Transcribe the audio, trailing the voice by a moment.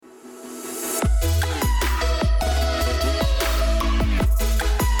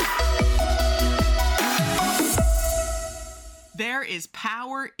is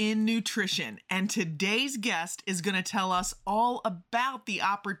power in nutrition, and today's guest is going to tell us all about the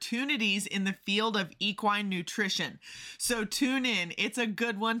opportunities in the field of equine nutrition. So tune in. It's a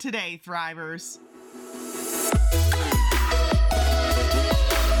good one today, Thrivers.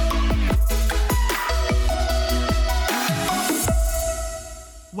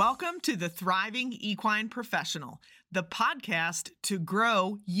 Welcome to the Thriving Equine Professional, the podcast to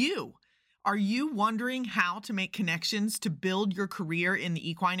grow you. Are you wondering how to make connections to build your career in the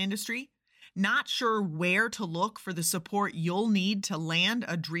equine industry? Not sure where to look for the support you'll need to land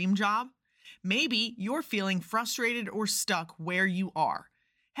a dream job? Maybe you're feeling frustrated or stuck where you are.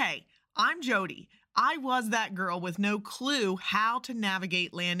 Hey, I'm Jody. I was that girl with no clue how to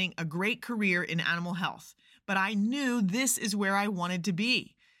navigate landing a great career in animal health, but I knew this is where I wanted to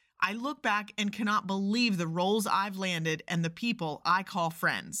be. I look back and cannot believe the roles I've landed and the people I call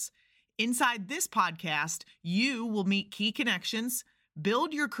friends. Inside this podcast, you will meet key connections,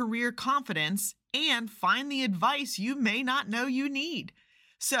 build your career confidence, and find the advice you may not know you need.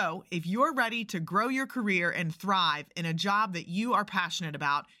 So, if you're ready to grow your career and thrive in a job that you are passionate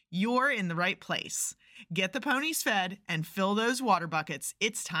about, you're in the right place. Get the ponies fed and fill those water buckets.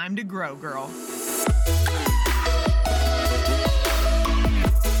 It's time to grow, girl.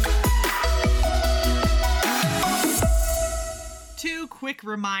 Two quick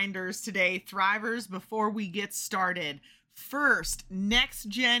reminders today, Thrivers, before we get started. First, Next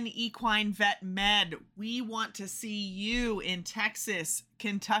Gen Equine Vet Med. We want to see you in Texas,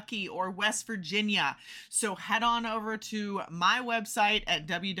 Kentucky, or West Virginia. So head on over to my website at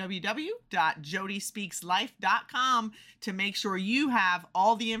www.jodyspeakslife.com to make sure you have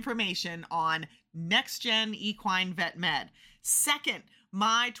all the information on Next Gen Equine Vet Med. Second,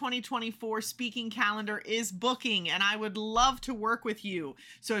 my 2024 speaking calendar is booking, and I would love to work with you.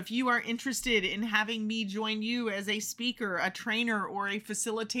 So if you are interested in having me join you as a speaker, a trainer, or a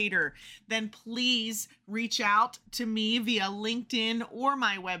facilitator, then please reach out to me via LinkedIn or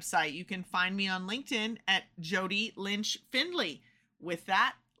my website. You can find me on LinkedIn at Jody Lynch Findley. With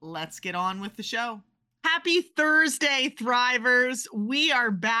that, let's get on with the show. Happy Thursday, Thrivers. We are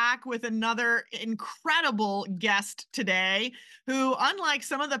back with another incredible guest today who, unlike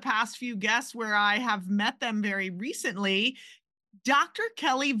some of the past few guests where I have met them very recently, Dr.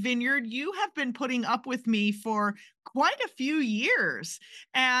 Kelly Vineyard, you have been putting up with me for quite a few years.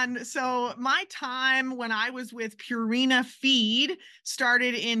 And so my time when I was with Purina Feed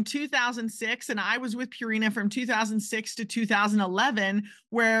started in 2006, and I was with Purina from 2006 to 2011,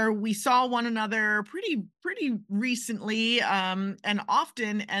 where we saw one another pretty recently and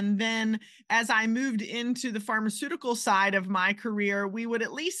often. And then as I moved into the pharmaceutical side of my career, we would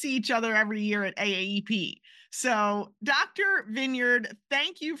at least see each other every year at AAEP. So, Dr. Vineyard,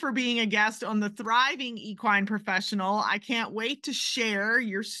 thank you for being a guest on the Thriving Equine Professional. I can't wait to share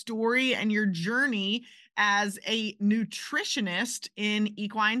your story and your journey as a nutritionist in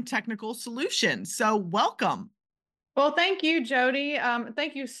equine technical solutions. So, welcome. Well, thank you, Jody.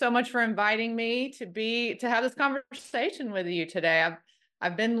 Thank you so much for inviting me to have this conversation with you today.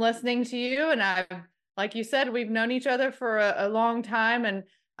 I've been listening to you, and like you said, we've known each other for a long time, and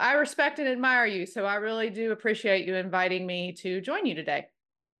I respect and admire you. So I really do appreciate you inviting me to join you today.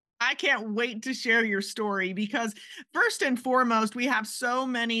 I can't wait to share your story because first and foremost, we have so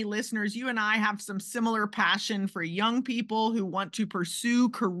many listeners. You and I have some similar passion for young people who want to pursue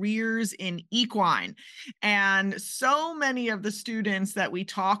careers in equine. And so many of the students that we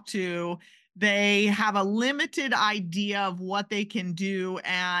talk to, they have a limited idea of what they can do.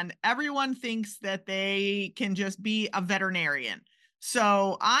 And everyone thinks that they can just be a veterinarian.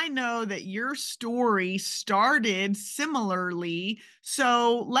 So I know that your story started similarly.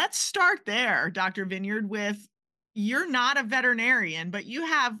 So let's start there, Dr. Vineyard, with you're not a veterinarian, but you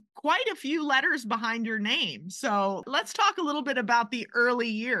have quite a few letters behind your name. So let's talk a little bit about the early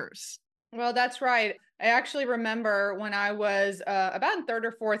years. Well, that's right. I actually remember when I was about in third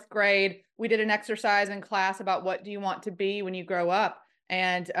or fourth grade, we did an exercise in class about what do you want to be when you grow up.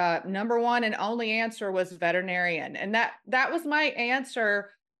 And number one and only answer was veterinarian. And that was my answer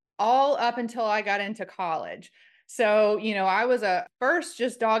all up until I got into college. So, I was a first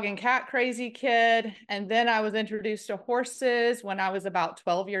just dog and cat crazy kid. And then I was introduced to horses when I was about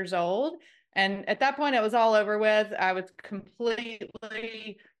 12 years old. And at that point, it was all over with. I was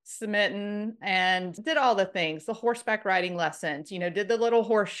completely smitten and did all the things, the horseback riding lessons, did the little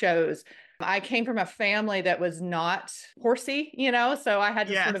horse shows. I came from a family that was not horsey, so I had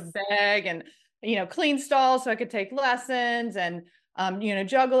to sort of beg and, clean stalls so I could take lessons. And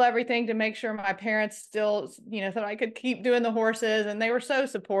juggle everything to make sure my parents still, thought I could keep doing the horses. And they were so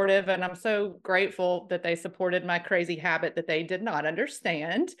supportive. And I'm so grateful that they supported my crazy habit that they did not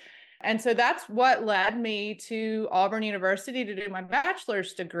understand. And so that's what led me to Auburn University to do my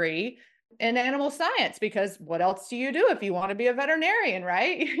bachelor's degree in animal science, because what else do you do if you want to be a veterinarian,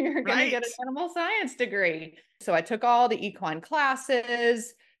 right? You're going to get an Right. animal science degree. So I took all the equine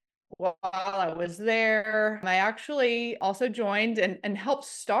classes. While I was there, I actually also joined and helped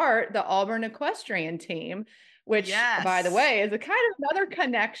start the Auburn equestrian team, which, by the Yes. way, is a kind of another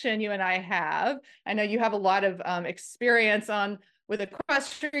connection you and I have. I know you have a lot of experience with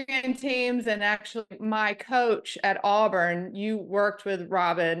equestrian teams, and actually my coach at Auburn, you worked with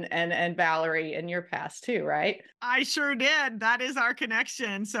Robin and Valerie in your past too, right? I sure did. That is our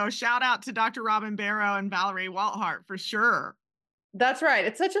connection. So shout out to Dr. Robin Barrow and Valerie Walthart for sure. That's right.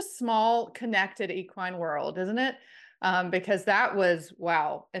 It's such a small, connected equine world, isn't it? Because that was,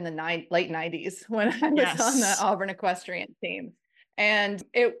 wow, in the late 90s when I was on the Yes. Auburn equestrian team. And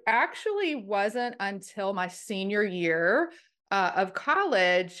it actually wasn't until my senior year of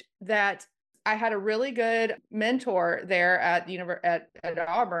college that I had a really good mentor there at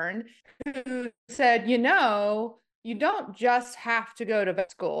Auburn who said, you don't just have to go to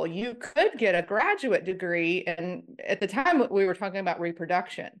vet school. You could get a graduate degree. And at the time, we were talking about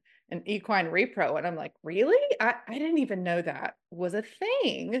reproduction and equine repro. And I'm like, really? I didn't even know that was a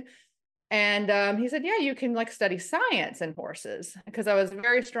thing. And he said, yeah, you can like study science in horses, because I was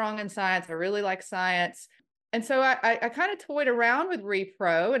very strong in science. I really like science. And so I kind of toyed around with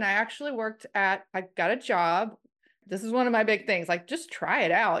repro, and I got a job. This is one of my big things, like just try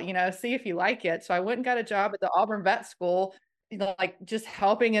it out, see if you like it. So I went and got a job at the Auburn Vet School, like just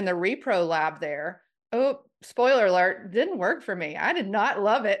helping in the repro lab there. Oh, spoiler alert, didn't work for me. I did not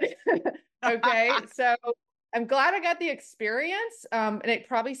love it. Okay. So I'm glad I got the experience. And it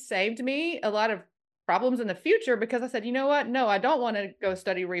probably saved me a lot of problems in the future, because I said, you know what? No, I don't want to go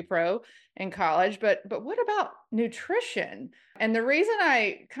study repro in college, but what about nutrition? And the reason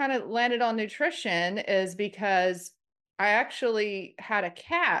I kind of landed on nutrition is because I actually had a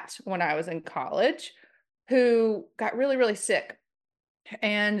cat when I was in college who got really, really sick.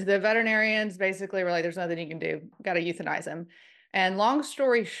 And the veterinarians basically were like, there's nothing you can do, got to euthanize him. And long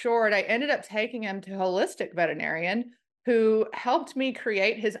story short, I ended up taking him to a holistic veterinarian who helped me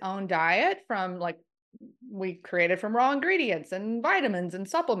create his own diet we created from raw ingredients and vitamins and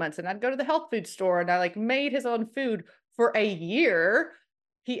supplements. And I'd go to the health food store and I like made his own food for a year.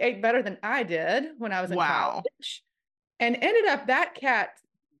 He ate better than I did when I was in Wow. college, and ended up that cat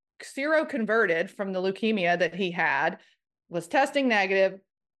seroconverted from the leukemia that he had, was testing negative,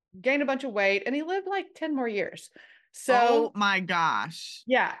 gained a bunch of weight, and he lived like 10 more years. Oh So, my gosh.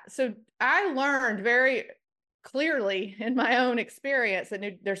 yeah. So I learned very clearly in my own experience that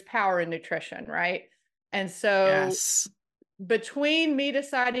there's power in nutrition, right? And so Yes. between me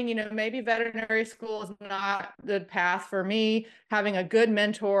deciding, maybe veterinary school is not the path for me, having a good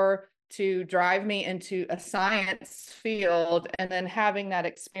mentor to drive me into a science field, and then having that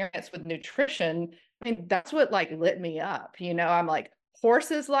experience with nutrition, I mean, that's what like lit me up. I'm like,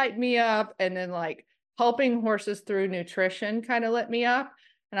 horses light me up. And then like helping horses through nutrition kind of lit me up.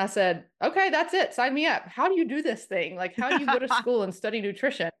 And I said, okay, that's it. Sign me up. How do you do this thing? Like, how do you go to school and study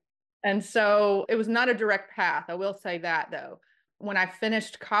nutrition? And so it was not a direct path. I will say that though. When I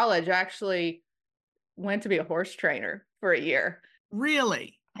finished college, I actually went to be a horse trainer for a year,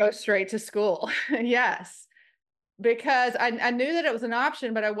 Really? go straight to school. Yes. Because I knew that it was an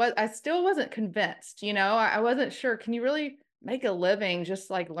option, but I still wasn't convinced, I wasn't sure. Can you really make a living just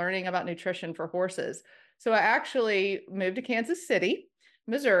like learning about nutrition for horses? So I actually moved to Kansas City,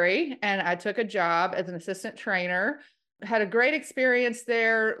 Missouri, and I took a job as an assistant trainer. Had a great experience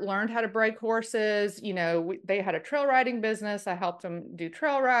there, learned how to break horses. They had a trail riding business. I helped them do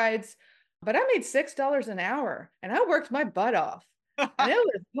trail rides, but I made $6 an hour and I worked my butt off, and it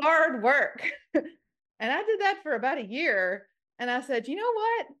was hard work. And I did that for about a year. And I said, you know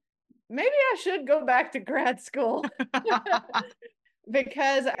what? Maybe I should go back to grad school,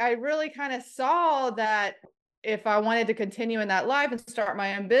 because I really kind of saw that if I wanted to continue in that life and start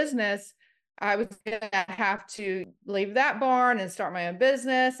my own business, I was going to have to leave that barn and start my own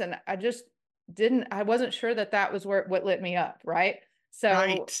business. And I wasn't sure that was what lit me up. Right. So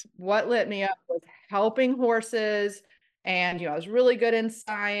Right. what lit me up was helping horses. And, I was really good in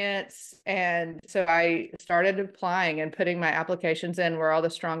science. And so I started applying and putting my applications in where all the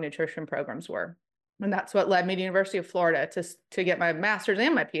strong nutrition programs were. And that's what led me to University of Florida to get my master's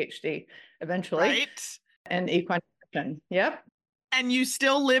and my PhD eventually Right. in equine nutrition. Yep. And you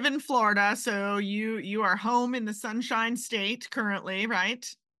still live in Florida, so you are home in the Sunshine State currently, right?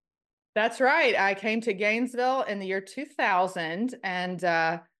 That's right. I came to Gainesville in the year 2000 and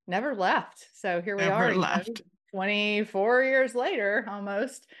never left. So here we are, Never left. 24 years later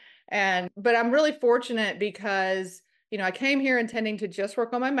almost. But I'm really fortunate because, I came here intending to just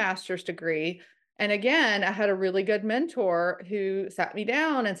work on my master's degree. And again, I had a really good mentor who sat me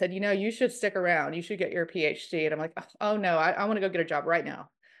down and said, you should stick around. You should get your PhD. And I'm like, oh no, I want to go get a job right now.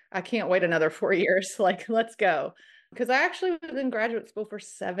 I can't wait another 4 years. Like, let's go because I actually was in graduate school for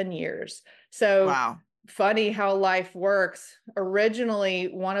 7 years. So Wow. funny how life works. Originally,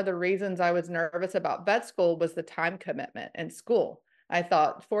 one of the reasons I was nervous about vet school was the time commitment in school. I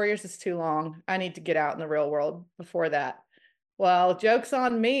thought 4 years is too long. I need to get out in the real world before that. Well, joke's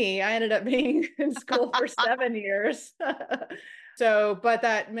on me. I ended up being in school for 7 years. But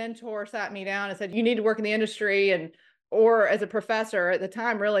that mentor sat me down and said, you need to work in the industry or as a professor at the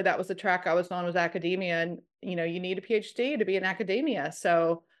time, really, that was the track I was on was academia. And, you need a PhD to be in academia.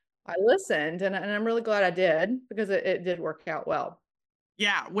 So I listened and I'm really glad I did because it did work out well.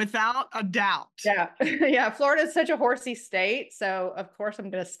 Yeah, without a doubt. Yeah. Yeah. Florida is such a horsey state. So of course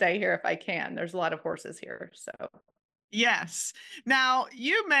I'm going to stay here if I can. There's a lot of horses here. So Yes. Now,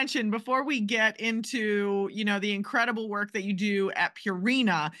 you mentioned before we get into, the incredible work that you do at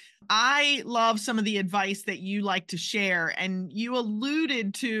Purina, I love some of the advice that you like to share. And you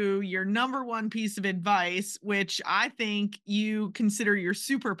alluded to your number one piece of advice, which I think you consider your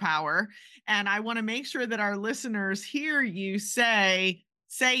superpower. And I want to make sure that our listeners hear you say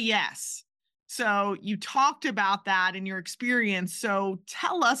yes. So you talked about that in your experience. So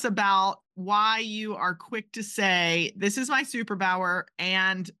tell us about why you are quick to say, this is my superpower,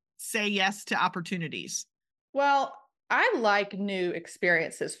 and say yes to opportunities. well, I like new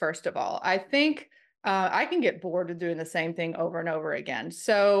experiences, first of all. I think I can get bored of doing the same thing over and over again.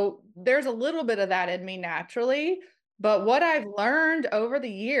 So there's a little bit of that in me naturally. But what I've learned over the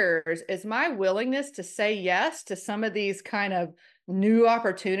years is my willingness to say yes to some of these kind of new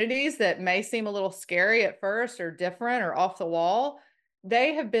opportunities that may seem a little scary at first or different or off the wall.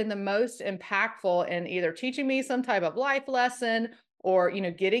 They have been the most impactful in either teaching me some type of life lesson or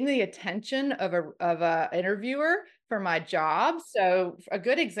getting the attention of a interviewer for my job. So a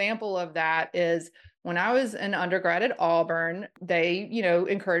good example of that is when I was an undergrad at Auburn, they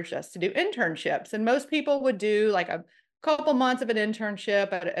encouraged us to do internships, and most people would do like a couple months of an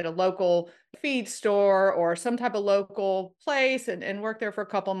internship at a local feed store or some type of local place and work there for a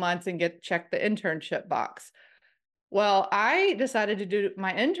couple months and check the internship box. Well, I decided to do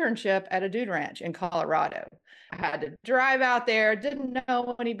my internship at a dude ranch in Colorado. I had to drive out there, didn't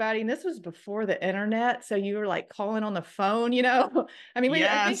know anybody. And this was before the internet. So you were like calling on the phone, I mean,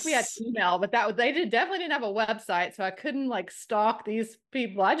 I think we had Yes. email, but definitely didn't have a website. So I couldn't like stalk these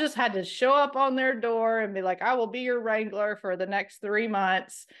people. I just had to show up on their door and be like, I will be your wrangler for the next 3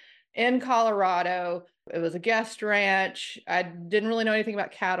 months in Colorado. It was a guest ranch. I didn't really know anything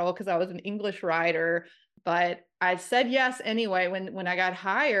about cattle because I was an English writer. But I said yes anyway when I got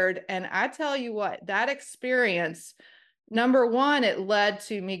hired. And I tell you what, that experience, number one, it led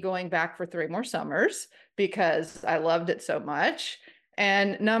to me going back for 3 more summers because I loved it so much.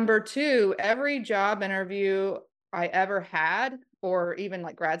 And number two, every job interview I ever had, or even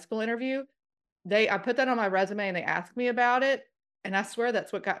like grad school interview, I put that on my resume and they asked me about it. And I swear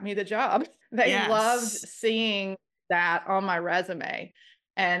that's what got me the job. They loved Yes. seeing that on my resume.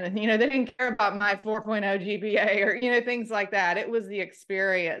 And, they didn't care about my 4.0 GPA or, things like that. It was the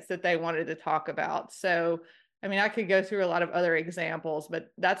experience that they wanted to talk about. So, I mean, I could go through a lot of other examples, but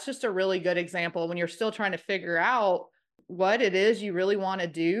that's just a really good example when you're still trying to figure out what it is you really want to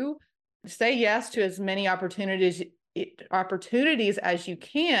do. Say yes to as many opportunities as you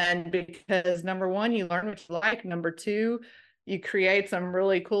can, because number one, you learn what you like. Number two, you create some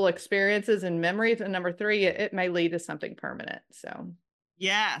really cool experiences and memories. And number three, it may lead to something permanent. So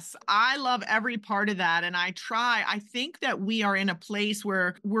Yes, I love every part of that. And I think that we are in a place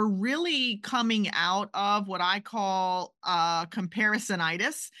where we're really coming out of what I call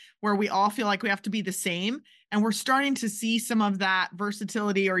comparisonitis, where we all feel like we have to be the same. And we're starting to see some of that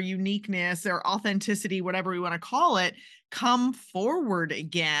versatility or uniqueness or authenticity, whatever we want to call it, come forward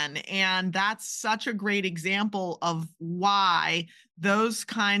again. And that's such a great example of why those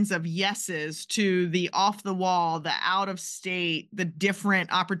kinds of yeses to the off the wall, the out of state, the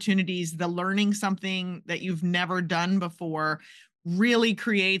different opportunities, the learning something that you've never done before really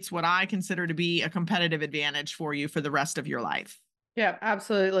creates what I consider to be a competitive advantage for you for the rest of your life. yeah,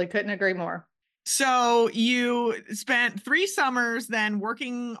 absolutely. Couldn't agree more. So you spent 3 summers then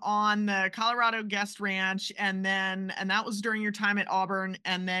working on the Colorado guest ranch, and that was during your time at Auburn.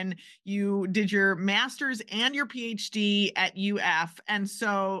 And then you did your master's and your PhD at UF. And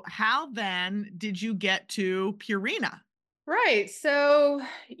so how then did you get to Purina? Right. So,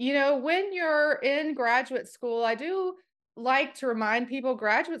 when you're in graduate school, I do like to remind people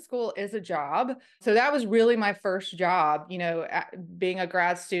graduate school is a job. So that was really my first job, being a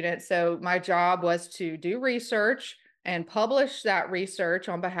grad student. So my job was to do research and publish that research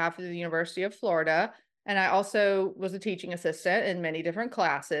on behalf of the University of Florida. And I also was a teaching assistant in many different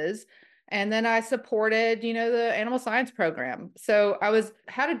classes. And then I supported, the animal science program. So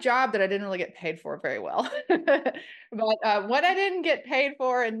had a job that I didn't really get paid for very well. But what I didn't get paid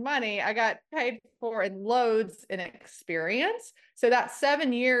for in money, I got paid for in loads in experience. So that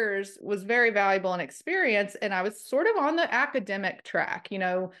 7 years was very valuable in experience. And I was sort of on the academic track.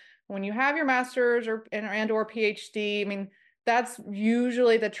 When you have your master's or PhD, I mean, that's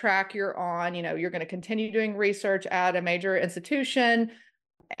usually the track you're on. You're going to continue doing research at a major institution.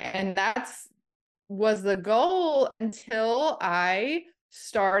 And that's was the goal until I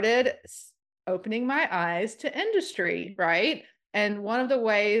started opening my eyes to industry, right? And one of the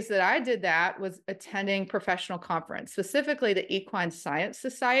ways that I did that was attending professional conference, specifically the Equine Science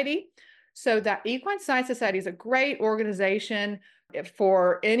Society. So that Equine Science Society is a great organization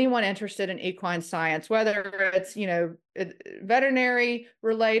for anyone interested in equine science, whether it's, veterinary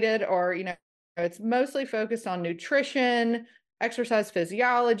related or, it's mostly focused on nutrition, exercise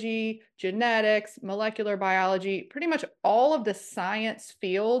physiology, genetics, molecular biology, pretty much all of the science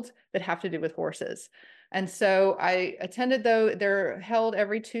fields that have to do with horses. And so I attended, though, they're held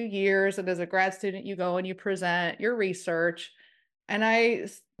every 2 years. And as a grad student, you go and you present your research. And I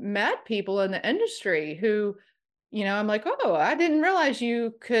met people in the industry who, I'm like, oh, I didn't realize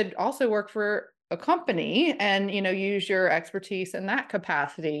you could also work for a company and, use your expertise in that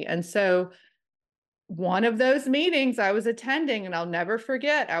capacity. And so one of those meetings I was attending, and I'll never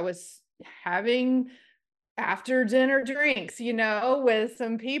forget, I was having after dinner drinks, with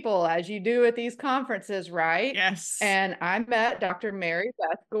some people, as you do at these conferences, right? Yes. And I met Dr. Mary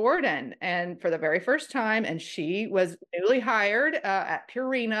Beth Gordon, and for the very first time, and she was newly hired at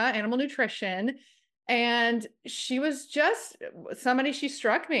Purina Animal Nutrition. And she was just somebody, she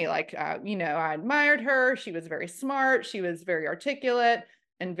struck me like, I admired her. She was very smart. She was very articulate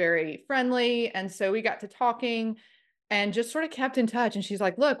and very friendly. And so we got to talking and just sort of kept in touch. And she's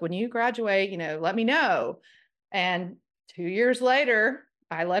like, look, when you graduate, let me know. And 2 years later,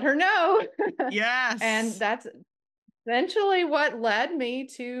 I let her know. And Yes. that's essentially what led me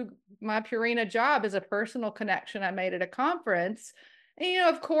to my Purina job, is a personal connection I made at a conference.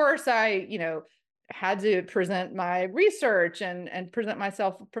 And, of course, I, had to present my research and present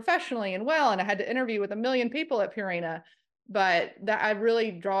myself professionally and well. And I had to interview with a million people at Purina. But that I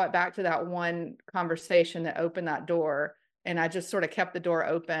really draw it back to that one conversation that opened that door. And I just sort of kept the door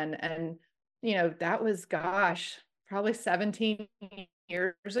open. And, that was, gosh, probably 17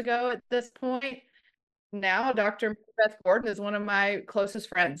 years ago at this point. Now, Dr. Beth Gordon is one of my closest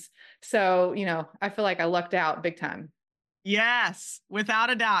friends. So, I feel like I lucked out big time. Yes, without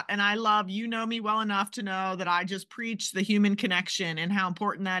a doubt. And you know me well enough to know that I just preach the human connection and how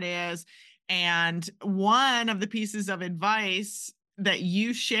important that is. And one of the pieces of advice that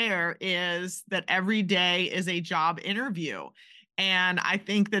you share is that every day is a job interview. And I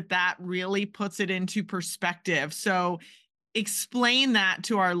think that that really puts it into perspective. So explain that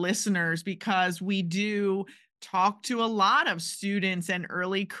to our listeners, because we do talk to a lot of students and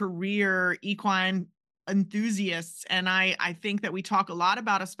early career equine enthusiasts. And I think that we talk a lot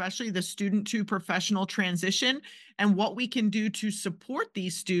about, especially the student to professional transition and what we can do to support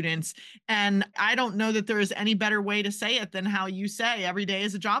these students. And I don't know that there is any better way to say it than how you say every day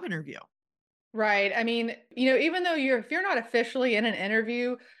is a job interview. Right. I mean, even though if you're not officially in an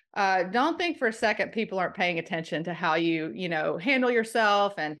interview, don't think for a second people aren't paying attention to how you, handle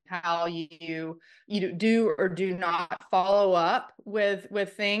yourself and how you do or do not follow up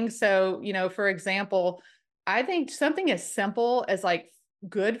with things. So, for example, I think something as simple as like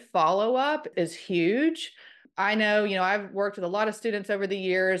good follow up is huge. I know, I've worked with a lot of students over the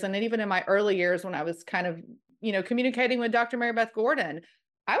years, and then even in my early years when I was kind of, communicating with Dr. Mary Beth Gordon,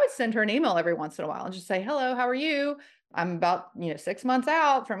 I would send her an email every once in a while and just say, hello, how are you? I'm about, 6 months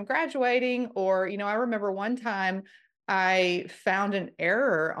out from graduating. Or, I remember one time I found an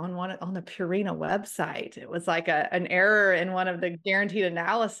error on the Purina website. It was like an error in one of the guaranteed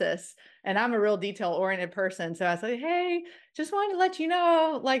analysis. And I'm a real detail oriented person. So I was like, hey, just wanted to let you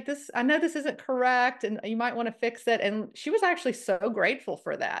know, like this, I know this isn't correct and you might want to fix it. And she was actually so grateful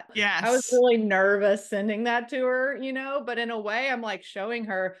for that. I was Yes. really nervous sending that to her, but in a way, I'm like showing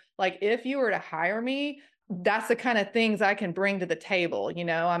her, like, if you were to hire me, that's the kind of things I can bring to the table.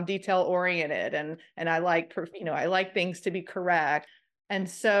 I'm detail oriented and I like, I like things to be correct. And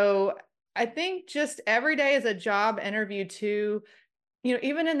so I think just every day is a job interview too.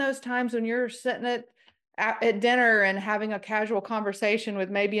 Even in those times when you're sitting at dinner and having a casual conversation with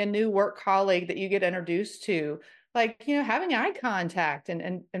maybe a new work colleague that you get introduced to, like, having eye contact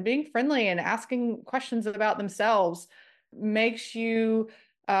and being friendly and asking questions about themselves makes you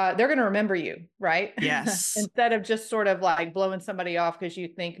they're going to remember you, right? Yes. Instead of just sort of like blowing somebody off because you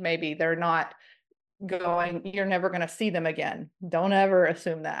think maybe you're never going to see them again. Don't ever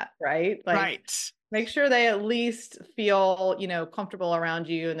assume that, right? Like, Right. make sure they at least feel, comfortable around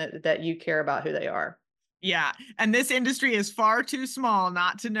you and that you care about who they are. Yeah. And this industry is far too small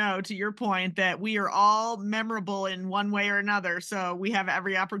not to know, to your point, that we are all memorable in one way or another. So we have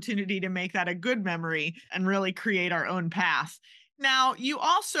every opportunity to make that a good memory and really create our own path. Now, you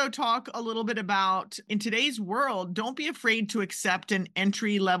also talk a little bit about in today's world, don't be afraid to accept an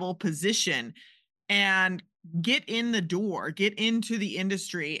entry level position and get in the door, get into the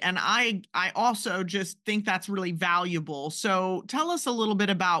industry. And I also just think that's really valuable. So tell us a little bit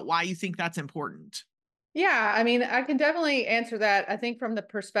about why you think that's important. Yeah, I mean, I can definitely answer that. I think from the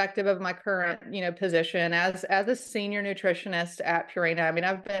perspective of my current, position as a senior nutritionist at Purina. I mean,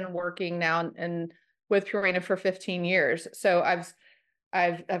 I've been working now and with Purina for 15 years. So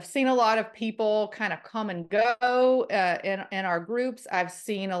I've seen a lot of people kind of come and go in our groups. I've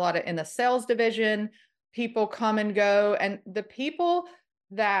seen a lot of in the sales division, people come and go, and the people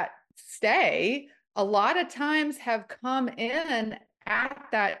that stay a lot of times have come in at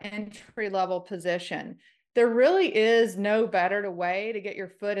that entry level position. There really is no better way to get your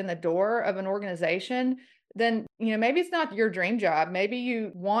foot in the door of an organization than, maybe it's not your dream job. Maybe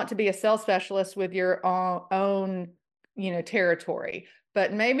you want to be a sales specialist with your own territory,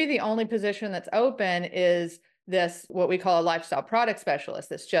 but maybe the only position that's open is this, what we call a lifestyle product specialist.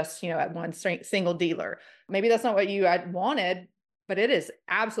 That's just, at one single dealer. Maybe that's not what you had wanted, but it is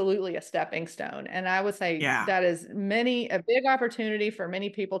absolutely a stepping stone. And I would say Yeah. that is a big opportunity for many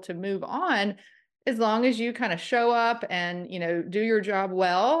people to move on as long as you kind of show up and, do your job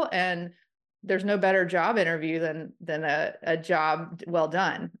well. And there's no better job interview than a job well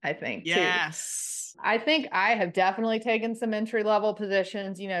done, I think, too. Yes. I think I have definitely taken some entry level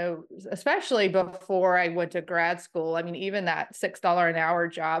positions, especially before I went to grad school. I mean, even that $6 an hour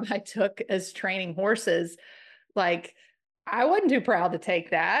job I took as training horses, like, I wasn't too proud to take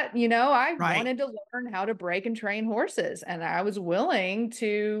that. I Right. wanted to learn how to break and train horses, and I was willing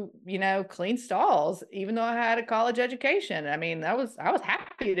to, clean stalls, even though I had a college education. I mean, I was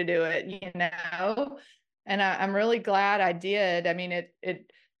happy to do it, and I'm really glad I did. I mean,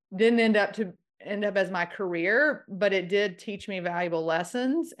 it didn't end up as my career, but it did teach me valuable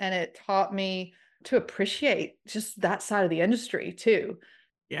lessons, and it taught me to appreciate just that side of the industry too.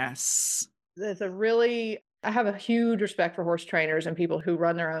 Yes. I have a huge respect for horse trainers and people who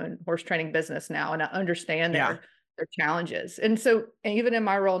run their own horse training business now, and I understand Yeah. their challenges. And so, and even in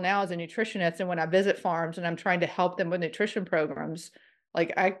my role now as a nutritionist, and when I visit farms and I'm trying to help them with nutrition programs,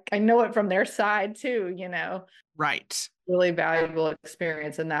 like I know it from their side too, Right. really valuable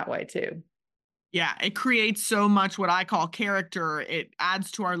experience in that way too. Yeah, it creates so much what I call character. It adds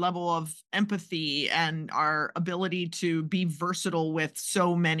to our level of empathy and our ability to be versatile with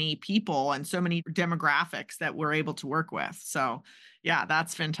so many people and so many demographics that we're able to work with. So, yeah,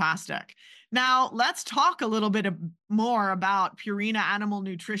 that's fantastic. Now, let's talk a little bit more about Purina Animal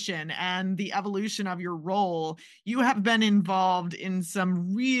Nutrition and the evolution of your role. You have been involved in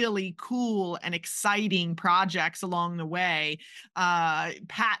some really cool and exciting projects along the way,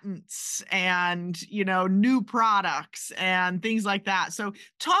 patents and new products and things like that. So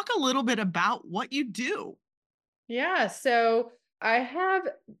talk a little bit about what you do. Yeah, so I have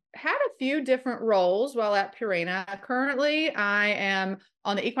had a few different roles while at Purina. Currently, I am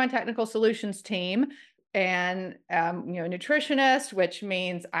on the Equine Technical Solutions team and nutritionist, which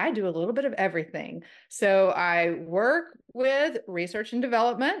means I do a little bit of everything. So I work with research and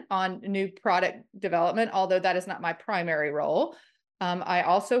development on new product development, although that is not my primary role. I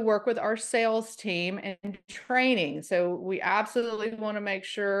also work with our sales team and training. So we absolutely want to make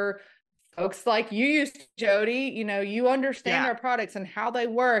sure folks like you used to, Jody, you understand Yeah. our products and how they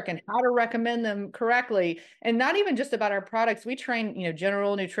work and how to recommend them correctly. And not even just about our products. We train,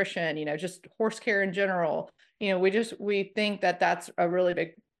 general nutrition, just horse care in general. We think that that's a really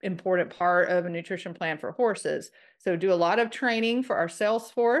big, important part of a nutrition plan for horses. So do a lot of training for our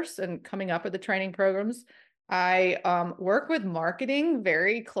sales force and coming up with the training programs. I work with marketing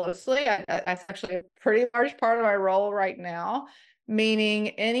very closely. That's actually a pretty large part of my role right now, meaning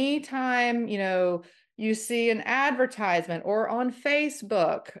anytime, you see an advertisement or on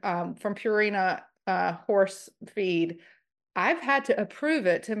Facebook from Purina horse feed, I've had to approve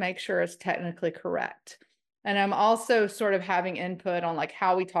it to make sure it's technically correct. And I'm also sort of having input on like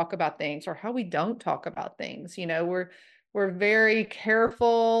how we talk about things or how we don't talk about things. We're very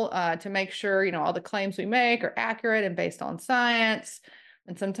careful to make sure, all the claims we make are accurate and based on science.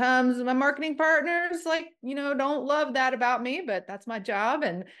 And sometimes my marketing partners don't love that about me, but that's my job.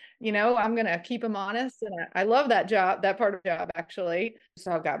 And, I'm going to keep them honest. And I love that job, that part of the job, actually.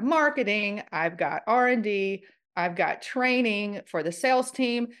 So I've got marketing, I've got R&D, I've got training for the sales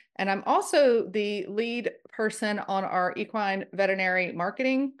team, and I'm also the lead person on our equine veterinary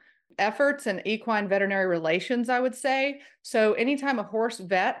marketing efforts and equine veterinary relations, I would say. So anytime a horse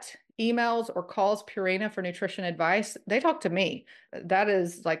vet emails or calls Purina for nutrition advice, they talk to me. That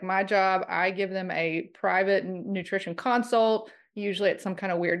is like my job. I give them a private nutrition consult. Usually it's some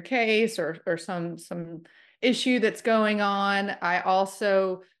kind of weird case or some issue that's going on. I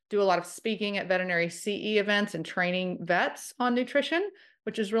also do a lot of speaking at veterinary CE events and training vets on nutrition,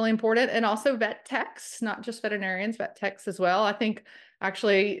 which is really important. And also vet techs, not just veterinarians, vet techs as well. I think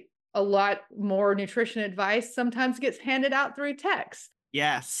actually a lot more nutrition advice sometimes gets handed out through techs.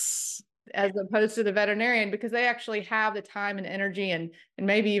 Yes. As opposed to the veterinarian, because they actually have the time and energy and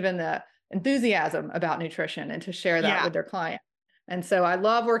maybe even the enthusiasm about nutrition and to share that with their client. And so I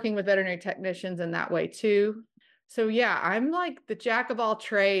love working with veterinary technicians in that way too. So yeah, I'm like the jack of all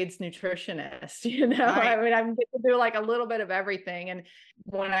trades nutritionist, Right. I mean, I get to do like a little bit of everything. And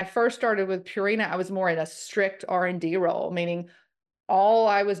when I first started with Purina, I was more in a strict R&D role, meaning all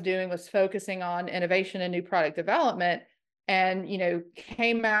I was doing was focusing on innovation and new product development, and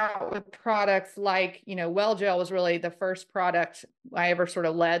came out with products like Well Gel was really the first product I ever sort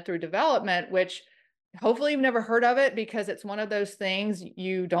of led through development, which hopefully you've never heard of it, because it's one of those things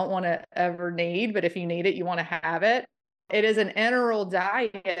you don't want to ever need, but if you need it, you want to have it. It is an enteral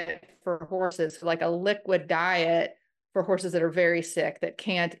diet for horses, like a liquid diet for horses that are very sick, that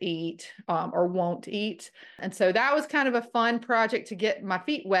can't eat or won't eat. And so that was kind of a fun project to get my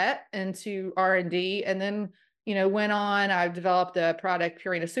feet wet into R&D. And then, went on, I developed the product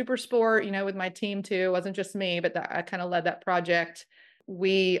Purina Super Sport, with my team too. It wasn't just me, but I kind of led that project.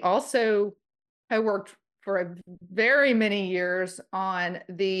 I worked for very many years on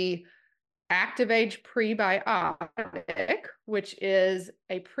the ActiveAge prebiotic, which is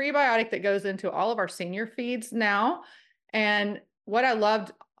a prebiotic that goes into all of our senior feeds now. And what I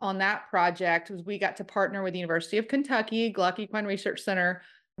loved on that project was we got to partner with the University of Kentucky, Gluck Equine Research Center,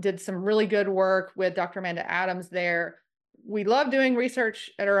 did some really good work with Dr. Amanda Adams there. We love doing research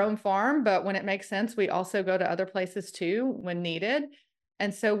at our own farm, but when it makes sense, we also go to other places too when needed.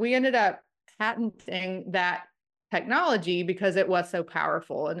 And so we ended up patenting that technology because it was so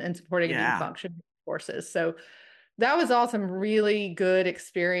powerful in supporting immune function horses. So that was all some really good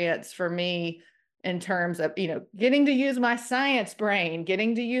experience for me in terms of, getting to use my science brain,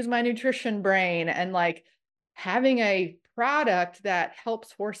 getting to use my nutrition brain, and like having a product that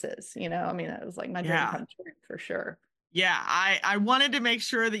helps horses. I mean, it was like my dream come true for sure. Yeah, I wanted to make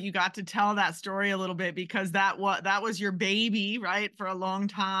sure that you got to tell that story a little bit, because that was your baby, right, for a long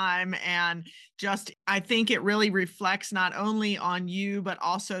time. And just, I think it really reflects not only on you, but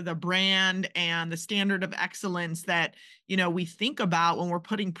also the brand and the standard of excellence that, we think about when we're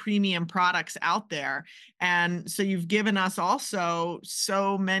putting premium products out there. And so you've given us also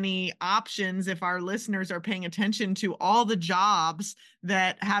so many options, if our listeners are paying attention, to all the jobs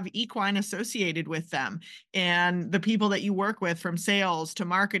that have equine associated with them, and the people that you work with, from sales to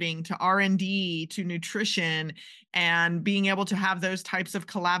marketing to R&D to nutrition, and being able to have those types of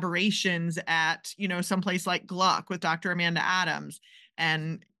collaborations at, someplace like Gluck with Dr. Amanda Adams,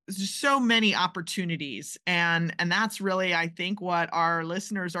 and so many opportunities. And that's really, I think, what our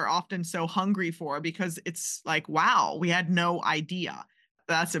listeners are often so hungry for, because it's like, wow, we had no idea.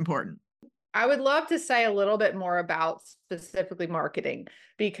 That's important. I would love to say a little bit more about specifically marketing,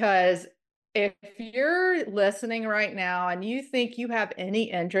 because if you're listening right now and you think you have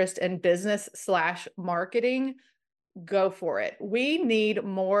any interest in business/marketing, go for it. We need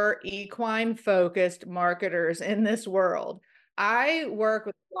more equine focused marketers in this world. I work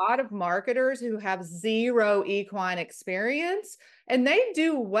with a lot of marketers who have zero equine experience, and they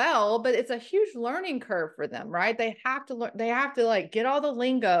do well, but it's a huge learning curve for them, right? They have to learn, they have to like get all the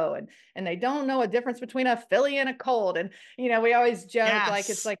lingo, and they don't know a difference between a filly and a colt. And we always joke like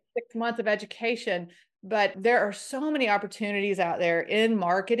it's Yes. like 6 months of education, but there are so many opportunities out there in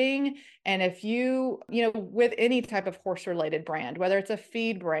marketing. And if with any type of horse related brand, whether it's a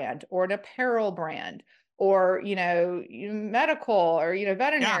feed brand or an apparel brand, or medical, or Yeah.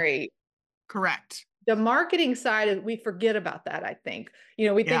 veterinary, Correct. the marketing side is, we forget about that. I think we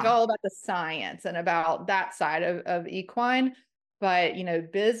think Yeah. all about the science and about that side of equine, but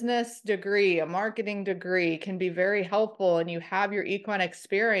business degree, a marketing degree can be very helpful, and you have your equine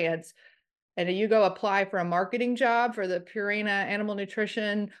experience, and you go apply for a marketing job for the Purina Animal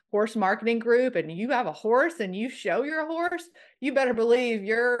Nutrition Horse Marketing Group, and you have a horse and you show you're a horse, you better believe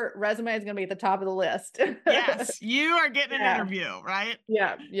your resume is going to be at the top of the list. Yes. You are getting an Yeah, interview, right?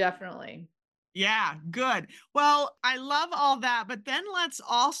 yeah, definitely. Yeah, good. Well, I love all that, but then let's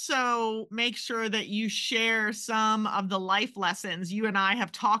also make sure that you share some of the life lessons. You and I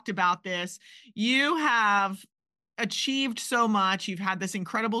have talked about this. You have achieved so much. You've had this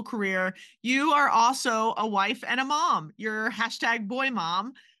incredible career. You are also a wife and a mom. You're hashtag boy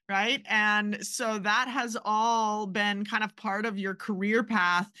mom, right? And so that has all been kind of part of your career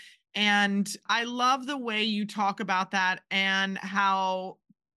path. And I love the way you talk about that and how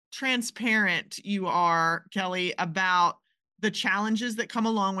transparent you are, Kelly, about the challenges that come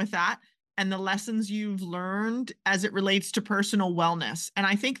along with that and the lessons you've learned as it relates to personal wellness. And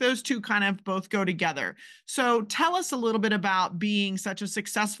I think those two kind of both go together. So tell us a little bit about being such a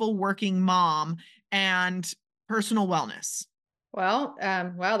successful working mom and personal wellness. Well,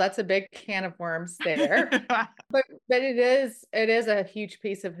 that's a big can of worms there. But it is a huge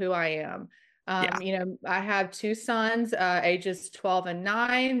piece of who I am. Yeah. I have two sons, ages 12 and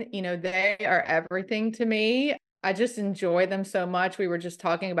 9. They are everything to me. I just enjoy them so much. We were just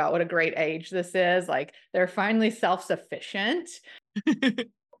talking about what a great age this is. Like, they're finally self-sufficient.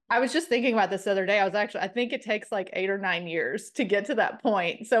 I was just thinking about this the other day. I think it takes like 8 or 9 years to get to that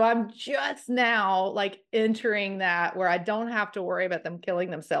point. So I'm just now like entering that where I don't have to worry about them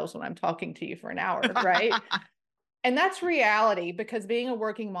killing themselves when I'm talking to you for an hour, right? And that's reality, because being a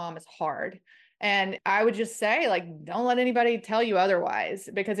working mom is hard. And I would just say, like, don't let anybody tell you otherwise,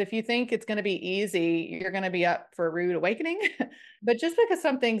 because if you think it's going to be easy, you're going to be up for a rude awakening. But just because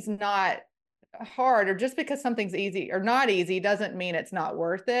something's not hard, or just because something's easy or not easy, doesn't mean it's not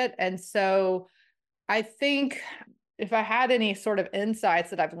worth it. And so I think if I had any sort of insights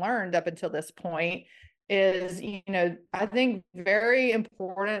that I've learned up until this point, is, I think very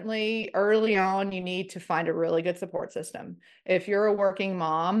importantly, early on, you need to find a really good support system. If you're a working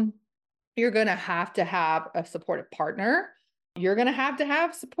mom, you're going to have a supportive partner. You're going to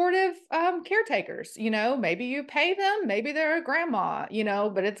have supportive caretakers. Maybe you pay them, maybe they're a grandma,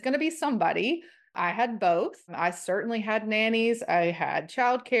 but it's going to be somebody. I had both. I certainly had nannies, I had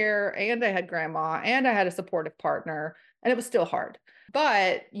childcare, and I had grandma, and I had a supportive partner, and it was still hard.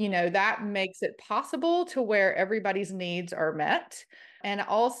 But, that makes it possible to where everybody's needs are met. And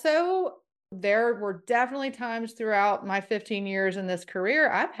also, there were definitely times throughout my 15 years in this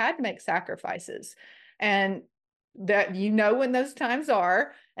career, I've had to make sacrifices. And that, when those times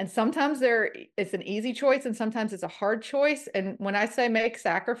are, and sometimes it's an easy choice and sometimes it's a hard choice. And when I say make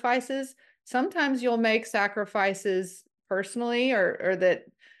sacrifices, sometimes you'll make sacrifices personally, or that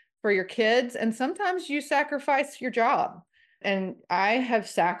for your kids, and sometimes you sacrifice your job. And I have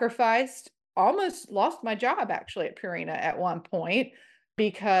sacrificed, almost lost my job actually at Purina at one point,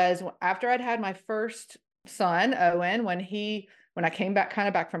 because after I'd had my first son, Owen, when I came back, kind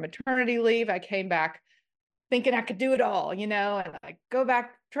of back from maternity leave, I came back thinking I could do it all, and I go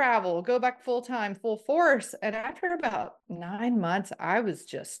back travel, go back full time, full force. And after about 9 months, I was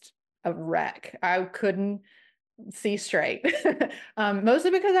just a wreck. I couldn't see straight, mostly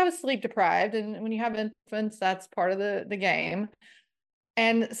because I was sleep deprived. And when you have infants, that's part of the game.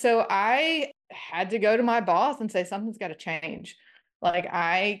 And so I had to go to my boss and say, something's got to change. Like,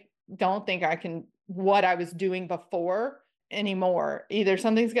 I don't think I can, what I was doing before anymore. Either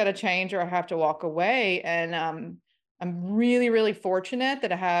something's got to change or I have to walk away. And I'm really, really fortunate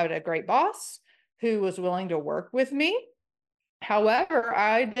that I had a great boss who was willing to work with me. However,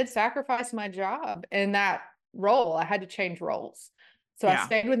 I did sacrifice my job in that role. I had to change roles. So I Yeah.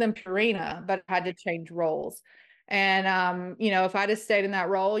 stayed within Purina, but I had to change roles. And, if I'd have stayed in that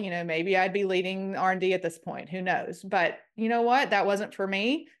role, maybe I'd be leading R&D at this point, who knows? But you know what? That wasn't for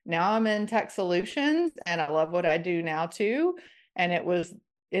me. Now I'm in tech solutions and I love what I do now too. And it was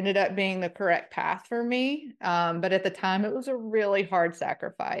ended up being the correct path for me. But at the time it was a really hard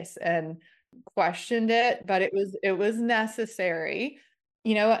sacrifice and questioned it, but it was necessary.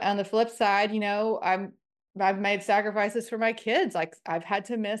 On the flip side, I've made sacrifices for my kids. Like I've had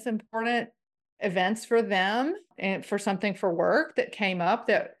to miss important events for them and for something for work that came up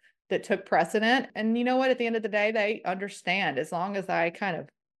that took precedent. And you know what? At the end of the day, they understand as long as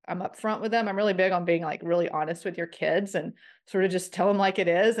I'm upfront with them. I'm really big on being like really honest with your kids and sort of just tell them like it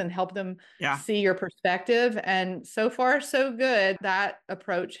is and help them Yeah. see your perspective. And so far, so good. That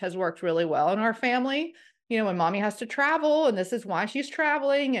approach has worked really well in our family. When mommy has to travel and this is why she's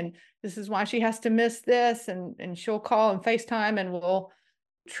traveling and this is why she has to miss this and she'll call and FaceTime and we'll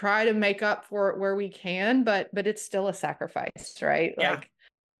try to make up for it where we can, but it's still a sacrifice, right? Yeah.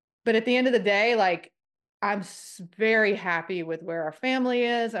 But at the end of the day, like I'm very happy with where our family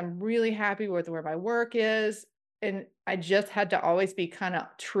is. I'm really happy with where my work is. And I just had to always be kind of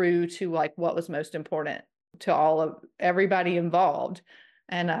true to like what was most important to all of everybody involved.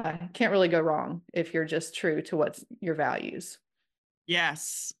 And can't really go wrong if you're just true to what's your values.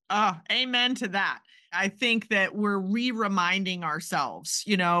 Yes. Amen to that. I think that we're reminding ourselves,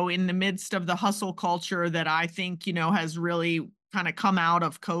 in the midst of the hustle culture that I think, has really kind of come out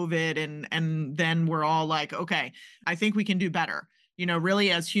of COVID and then we're all like, okay, I think we can do better.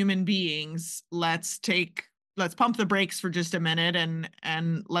 Really as human beings, let's pump the brakes for just a minute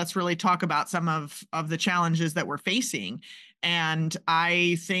and let's really talk about some of the challenges that we're facing. And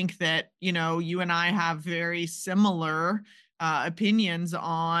I think that, you and I have very similar opinions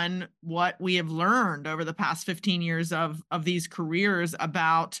on what we have learned over the past 15 years of these careers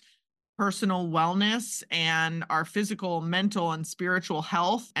about personal wellness and our physical, mental, and spiritual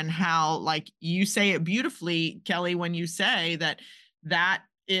health, and how, like you say it beautifully, Kelly, when you say that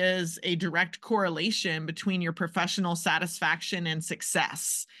is a direct correlation between your professional satisfaction and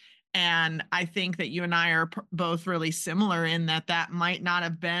success. And I think that you and I are both really similar in that might not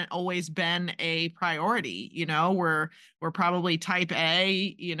have always been a priority. We're probably type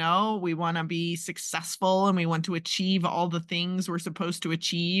A, we want to be successful and we want to achieve all the things we're supposed to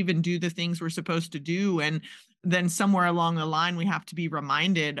achieve and do the things we're supposed to do. And then somewhere along the line, we have to be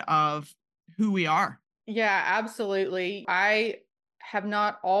reminded of who we are. Yeah, absolutely. I have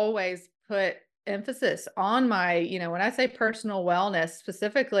not always put emphasis on my, when I say personal wellness,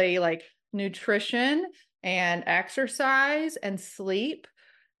 specifically like nutrition and exercise and sleep,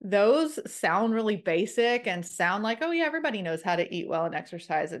 those sound really basic and sound like, oh yeah, everybody knows how to eat well and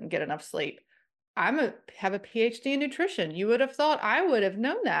exercise and get enough sleep. Have a PhD in nutrition. You would have thought I would have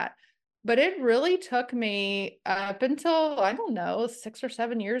known that. But it really took me up until, I don't know, 6 or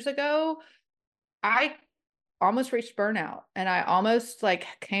 7 years ago. I almost reached burnout and I almost like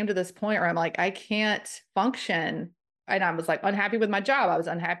came to this point where I'm like, I can't function. And I was like unhappy with my job. I was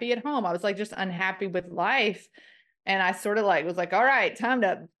unhappy at home. I was like just unhappy with life. And I sort of like was like, all right, time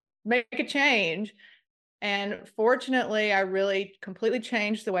to make a change. And fortunately, I really completely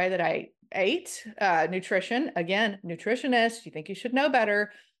changed the way that I ate. Nutrition, again, nutritionist, you think you should know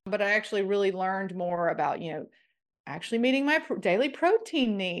better. But I actually really learned more about, actually meeting my daily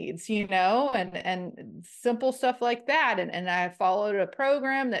protein needs, and simple stuff like that. And I followed a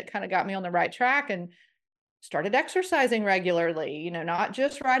program that kind of got me on the right track and started exercising regularly, not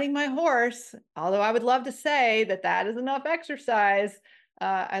just riding my horse, although I would love to say that is enough exercise.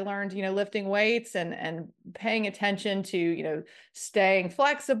 I learned, lifting weights and paying attention to, staying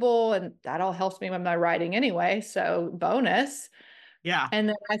flexible, and that all helps me with my riding anyway. So bonus. Yeah. And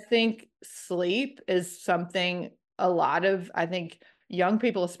then I think sleep is something I think young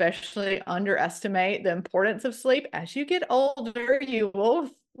people especially underestimate the importance of sleep. As you get older, you will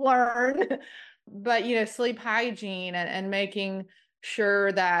learn. But, sleep hygiene and making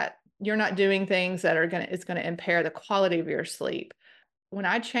sure that you're not doing things that it's going to impair the quality of your sleep. When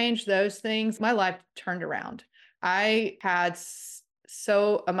I changed those things, my life turned around. I had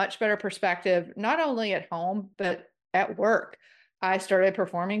a much better perspective, not only at home, but at work. I started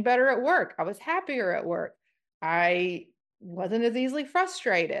performing better at work. I was happier at work. I wasn't as easily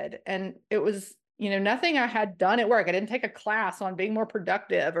frustrated. And it was, nothing I had done at work. I didn't take a class on being more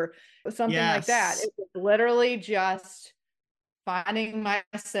productive or something like that. Yes. It was literally just finding my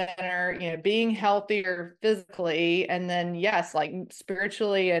center, being healthier physically. And then, yes, like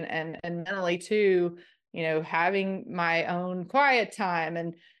spiritually and mentally too, having my own quiet time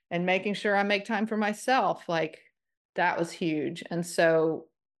and making sure I make time for myself. Like that was huge. And so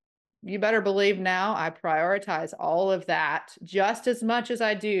you better believe now I prioritize all of that just as much as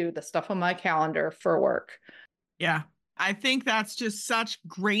I do the stuff on my calendar for work. Yeah. I think that's just such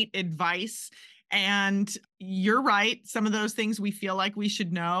great advice. And you're right. Some of those things we feel like we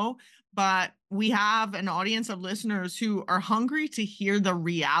should know, but we have an audience of listeners who are hungry to hear the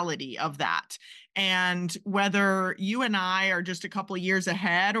reality of that. And whether you and I are just a couple of years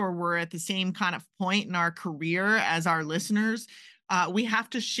ahead or we're at the same kind of point in our career as our listeners, we have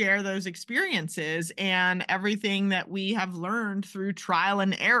to share those experiences and everything that we have learned through trial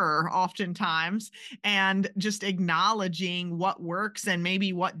and error, oftentimes, and just acknowledging what works and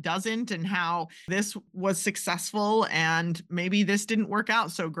maybe what doesn't, and how this was successful and maybe this didn't work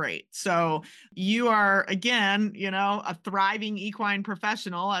out so great. So, you are, again, a thriving equine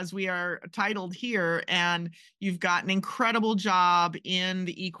professional, as we are titled here, and you've got an incredible job in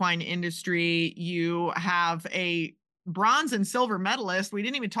the equine industry. You have a bronze and silver medalist. We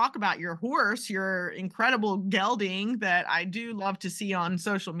didn't even talk about your horse, your incredible gelding that I do love to see on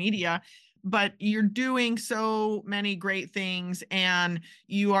social media. But you're doing so many great things, and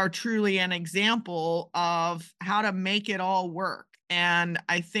you are truly an example of how to make it all work. And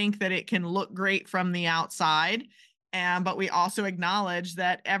I think that it can look great from the outside. But we also acknowledge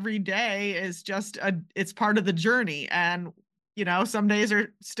that every day is it's part of the journey. And some days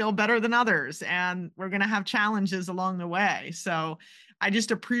are still better than others, and we're going to have challenges along the way. So I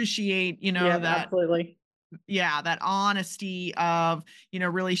just appreciate, Yeah, that, absolutely. that honesty of,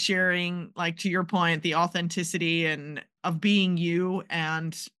 really sharing, like, to your point, the authenticity and of being you,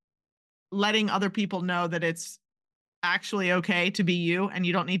 and letting other people know that it's actually okay to be you and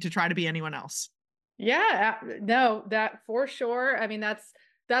you don't need to try to be anyone else. Yeah, no, that for sure. I mean, that's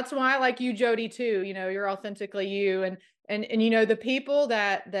why I like you, Jody, too. You're authentically you, and the people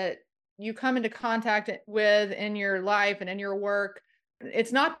that you come into contact with in your life and in your work.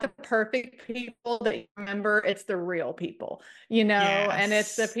 It's not the perfect people that you remember, it's the real people, and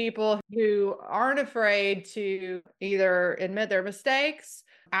it's the Yes. people who aren't afraid to either admit their mistakes,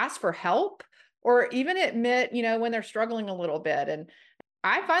 ask for help, or even admit, when they're struggling a little bit. And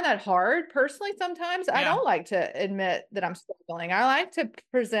I find that hard personally. Sometimes I Yeah. don't like to admit that I'm struggling. I like to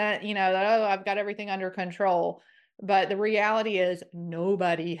present, that, oh, I've got everything under control. But the reality is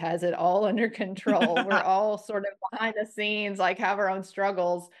nobody has it all under control. We're all sort of behind the scenes, like have our own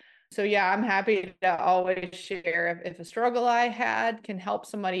struggles. So yeah, I'm happy to always share if a struggle I had can help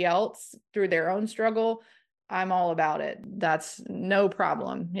somebody else through their own struggle. I'm all about it. That's no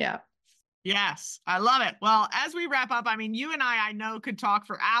problem. Yeah. Yes, I love it. Well, as we wrap up, I mean, you and I know, could talk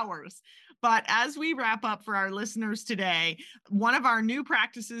for hours, but as we wrap up for our listeners today, one of our new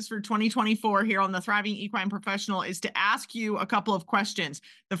practices for 2024 here on the Thriving Equine Professional is to ask you a couple of questions.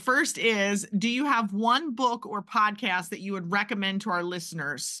 The first is, do you have one book or podcast that you would recommend to our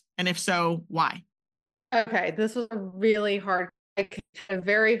listeners? And if so, why? Okay, this was a really hard, I had a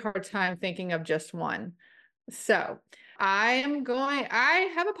very hard time thinking of just one. So I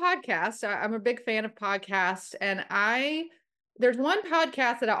have a podcast. I'm a big fan of podcasts, and there's one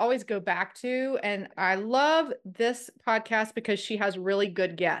podcast that I always go back to, and I love this podcast because she has really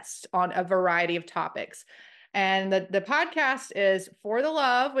good guests on a variety of topics. And the podcast is For the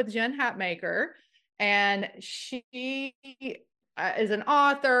Love with Jen Hatmaker, and she is an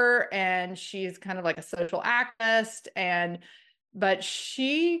author, and she's kind of like a social activist, but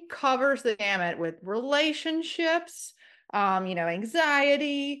she covers the gamut with relationships,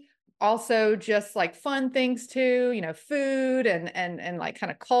 anxiety, also just like fun things too, food and like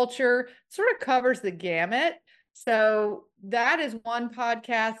kind of culture, sort of covers the gamut. So that is one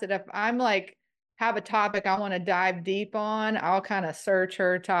podcast that if I'm like have a topic I want to dive deep on, I'll kind of search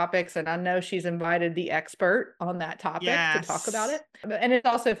her topics, and I know she's invited the expert on that topic to talk about Yes. it. And it's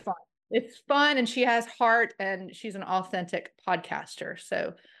also fun. It's fun, and she has heart, and she's an authentic podcaster.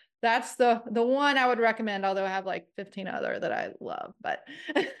 So that's the one I would recommend, although I have like 15 other that I love, but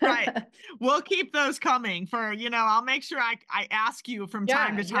Right. We'll keep those coming for, I'll make sure I ask you from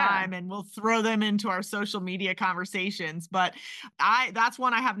time yeah, to yeah. time, and we'll throw them into our social media conversations. But that's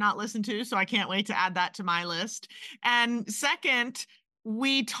one I have not listened to, so I can't wait to add that to my list. And second,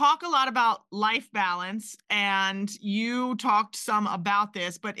 we talk a lot about life balance, and you talked some about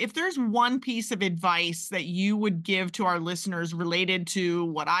this, but if there's one piece of advice that you would give to our listeners related to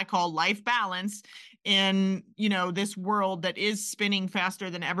what I call life balance in, this world that is spinning faster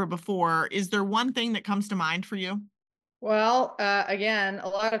than ever before, is there one thing that comes to mind for you? Well, again, a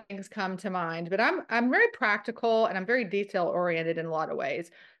lot of things come to mind, but I'm very practical, and I'm very detail oriented in a lot of ways.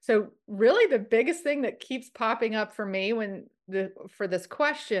 So really the biggest thing that keeps popping up for me for this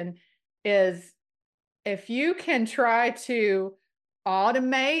question is, if you can try to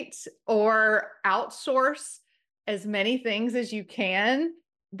automate or outsource as many things as you can,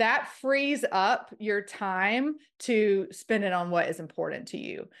 that frees up your time to spend it on what is important to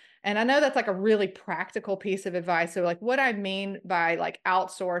you. And I know that's like a really practical piece of advice. So like what I mean by like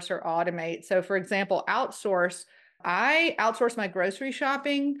outsource or automate. So for example, I outsource my grocery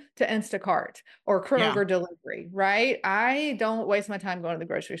shopping to Instacart or Yeah. Kroger delivery, right? I don't waste my time going to the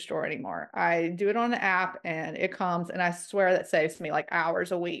grocery store anymore. I do it on the app and it comes, and I swear that saves me like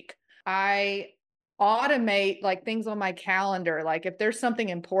hours a week. I automate like things on my calendar. Like if there's something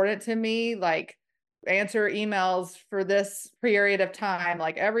important to me, like answer emails for this period of time,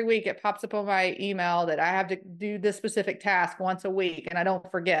 like every week it pops up on my email that I have to do this specific task once a week and I don't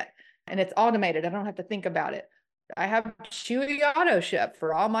forget. And it's automated. I don't have to think about it. I have Chewy auto ship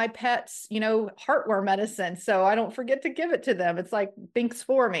for all my pets, heartworm medicine. So I don't forget to give it to them. It's like thinks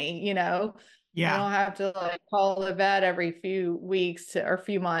for me. I Yeah. don't have to like call the vet every few weeks or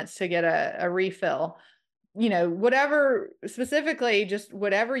few months to get a refill. Whatever, specifically, just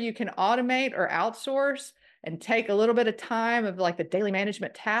whatever you can automate or outsource and take a little bit of time of like the daily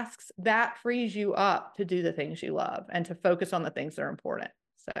management tasks, that frees you up to do the things you love and to focus on the things that are important.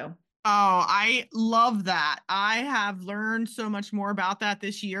 So. Oh, I love that. I have learned so much more about that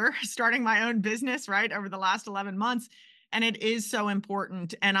this year, starting my own business, right, over the last 11 months. And it is so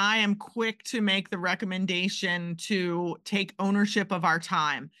important. And I am quick to make the recommendation to take ownership of our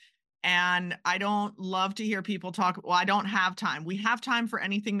time. And I don't love to hear people talk, well, I don't have time. We have time for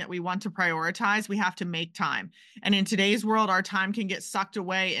anything that we want to prioritize. We have to make time. And in today's world, our time can get sucked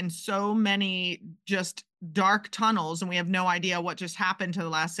away in so many just dark tunnels, and we have no idea what just happened to the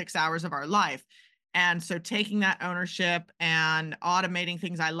last 6 hours of our life. And so taking that ownership and automating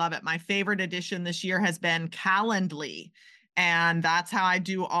things, I love it. My favorite addition this year has been Calendly. And that's how I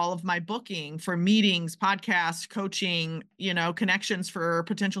do all of my booking for meetings, podcasts, coaching, connections for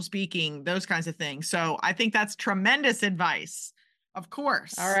potential speaking, those kinds of things. So I think that's tremendous advice, of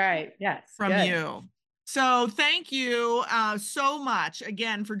course. All right. Yes. From Good. you. So thank you so much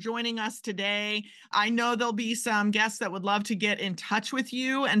again for joining us today. I know there'll be some guests that would love to get in touch with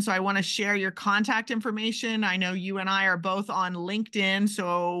you. And so I want to share your contact information. I know you and I are both on LinkedIn.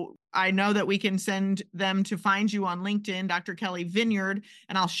 So I know that we can send them to find you on LinkedIn, Dr. Kelly Vineyard,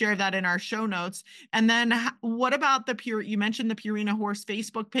 and I'll share that in our show notes. And then what about you mentioned the Purina Horse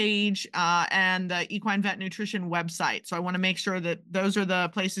Facebook page and the Equine Vet Nutrition website. So I want to make sure that those are the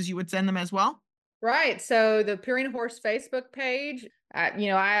places you would send them as well. Right. So the Purina Horse Facebook page, I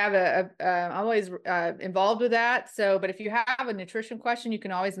have I'm always involved with that. So, but if you have a nutrition question, you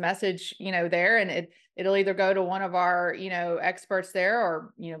can always message, there, and it'll either go to one of our, experts there,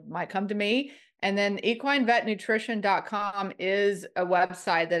 or, might come to me. And then equinevetnutrition.com is a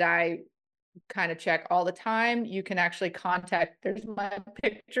website that I kind of check all the time. You can actually there's my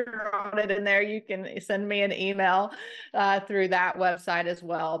picture on it in there. You can send me an email through that website as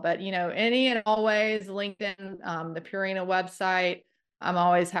well. But, any and always LinkedIn, the Purina website, I'm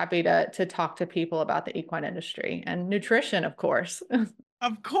always happy to talk to people about the equine industry and nutrition, of course.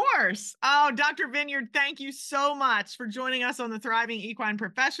 Of course. Oh, Dr. Vineyard, thank you so much for joining us on the Thriving Equine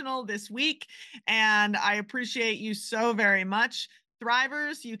Professional this week. And I appreciate you so very much.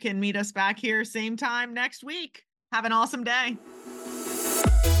 Thrivers, you can meet us back here same time next week. Have an awesome day.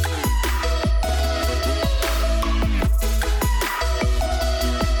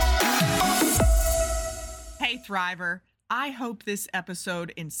 Hey, Thriver. I hope this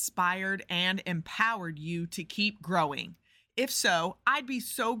episode inspired and empowered you to keep growing. If so, I'd be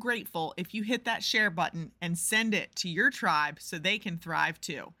so grateful if you hit that share button and send it to your tribe so they can thrive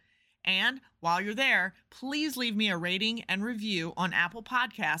too. And while you're there, please leave me a rating and review on Apple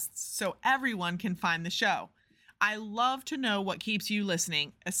Podcasts so everyone can find the show. I love to know what keeps you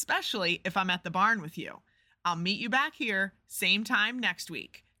listening, especially if I'm at the barn with you. I'll meet you back here, same time next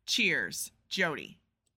week. Cheers, Jody.